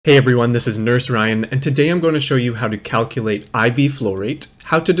Hey everyone, this is Nurse Ryan, and today I'm going to show you how to calculate IV flow rate,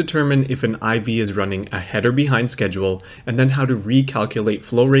 how to determine if an IV is running ahead or behind schedule, and then how to recalculate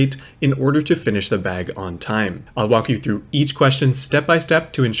flow rate in order to finish the bag on time. I'll walk you through each question step by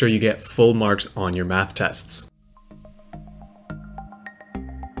step to ensure you get full marks on your math tests.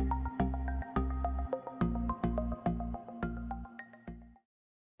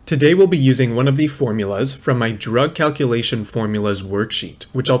 Today we'll be using one of the formulas from my drug calculation formulas worksheet,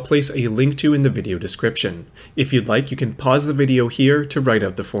 which I'll place a link to in the video description. If you'd like, you can pause the video here to write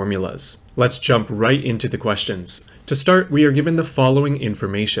out the formulas. Let's jump right into the questions. To start, we are given the following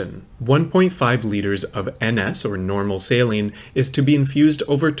information. 1.5 liters of NS, or normal saline, is to be infused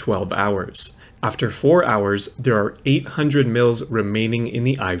over 12 hours. After 4 hours, there are 800 mils remaining in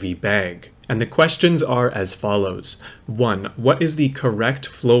the IV bag. And the questions are as follows. 1. What is the correct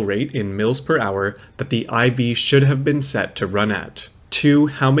flow rate in mils per hour that the IV should have been set to run at? 2.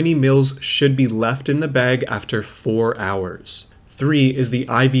 How many mils should be left in the bag after 4 hours? 3. Is the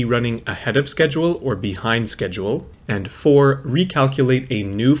IV running ahead of schedule or behind schedule? And 4. Recalculate a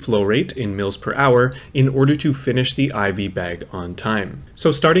new flow rate in mils per hour in order to finish the IV bag on time.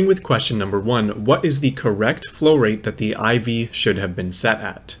 So starting with question number 1, what is the correct flow rate that the IV should have been set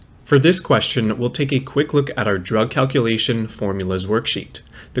at? For this question, we'll take a quick look at our drug calculation formulas worksheet.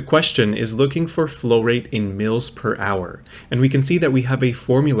 The question is looking for flow rate in mils per hour, and we can see that we have a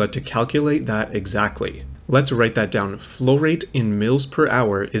formula to calculate that exactly. Let's write that down. Flow rate in mils per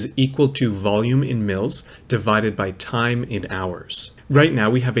hour is equal to volume in mils divided by time in hours. Right now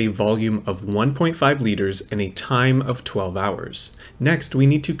we have a volume of 1.5 liters and a time of 12 hours. Next, we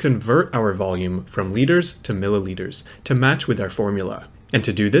need to convert our volume from liters to milliliters to match with our formula. And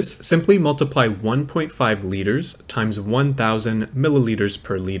to do this, simply multiply 1.5 liters times 1,000 milliliters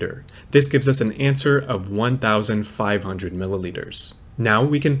per liter. This gives us an answer of 1,500 milliliters. Now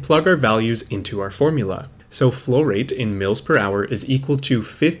we can plug our values into our formula. So flow rate in mils per hour is equal to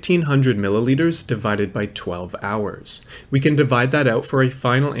 1,500 milliliters divided by 12 hours. We can divide that out for a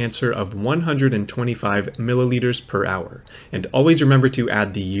final answer of 125 milliliters per hour. And always remember to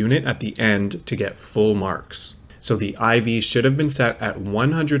add the unit at the end to get full marks. So the IV should have been set at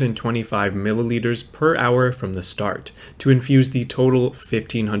 125 milliliters per hour from the start to infuse the total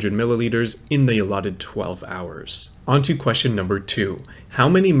 1,500 milliliters in the allotted 12 hours. On to question number 2. How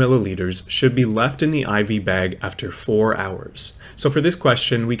many milliliters should be left in the IV bag after 4 hours? So for this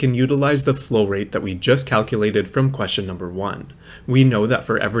question, we can utilize the flow rate that we just calculated from question number 1. We know that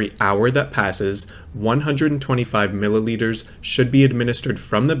for every hour that passes, 125 milliliters should be administered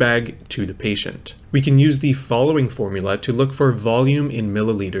from the bag to the patient. We can use the following formula to look for volume in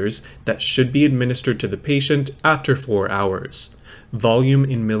milliliters that should be administered to the patient after 4 hours. Volume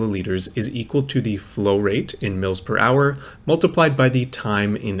in milliliters is equal to the flow rate in mils per hour multiplied by the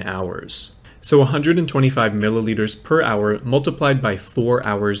time in hours. So 125 milliliters per hour multiplied by 4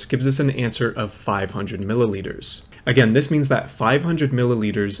 hours gives us an answer of 500 milliliters. Again, this means that 500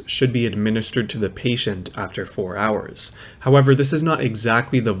 milliliters should be administered to the patient after 4 hours. However, this is not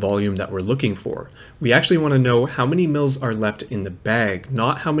exactly the volume that we're looking for. We actually want to know how many mils are left in the bag,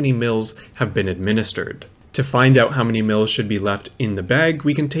 not how many mils have been administered. To find out how many mils should be left in the bag,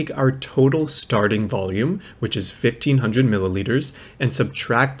 we can take our total starting volume, which is 1,500 milliliters, and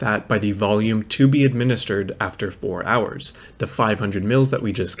subtract that by the volume to be administered after 4 hours, the 500 mils that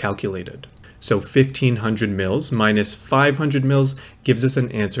we just calculated. So 1,500 mils minus 500 mils gives us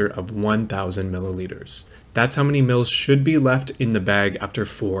an answer of 1,000 milliliters. That's how many mils should be left in the bag after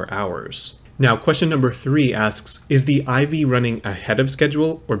 4 hours. Now, question number 3 asks, is the IV running ahead of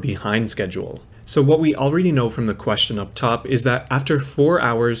schedule or behind schedule? So what we already know from the question up top is that after 4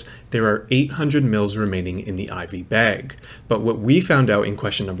 hours, there are 800 mils remaining in the IV bag. But what we found out in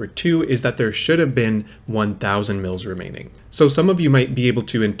question number 2 is that there should have been 1,000 mils remaining. So some of you might be able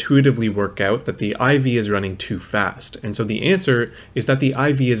to intuitively work out that the IV is running too fast. And so the answer is that the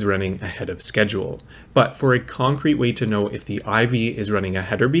IV is running ahead of schedule. But for a concrete way to know if the IV is running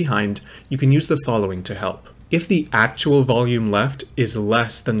ahead or behind, you can use the following to help. If the actual volume left is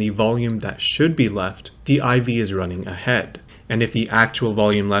less than the volume that should be left, the IV is running ahead. And if the actual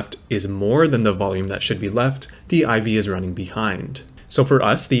volume left is more than the volume that should be left, the IV is running behind. So for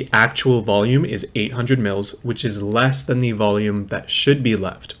us, the actual volume is 800 mils, which is less than the volume that should be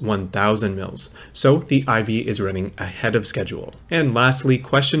left, 1,000 mils. So the IV is running ahead of schedule. And lastly,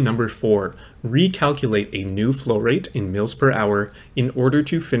 question number 4, recalculate a new flow rate in mils per hour in order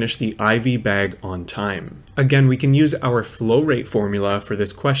to finish the IV bag on time. Again, we can use our flow rate formula for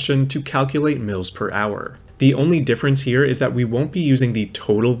this question to calculate mils per hour. The only difference here is that we won't be using the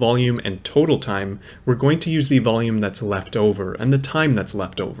total volume and total time. We're going to use the volume that's left over and the time that's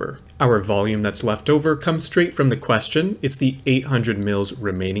left over. Our volume that's left over comes straight from the question. It's the 800 mils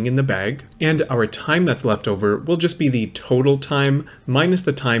remaining in the bag. And our time that's left over will just be the total time minus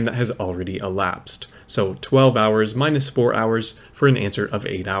the time that has already elapsed. So 12 hours minus 4 hours for an answer of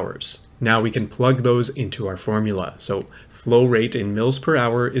 8 hours. Now we can plug those into our formula. So flow rate in mils per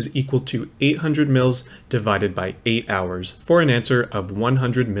hour is equal to 800 mils divided by 8 hours for an answer of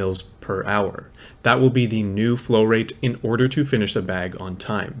 100 mils per hour. That will be the new flow rate in order to finish the bag on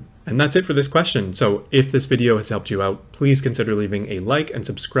time. And that's it for this question. So if this video has helped you out, please consider leaving a like and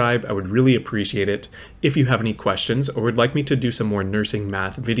subscribe. I would really appreciate it. If you have any questions or would like me to do some more nursing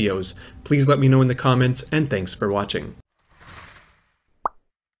math videos, please let me know in the comments, and thanks for watching.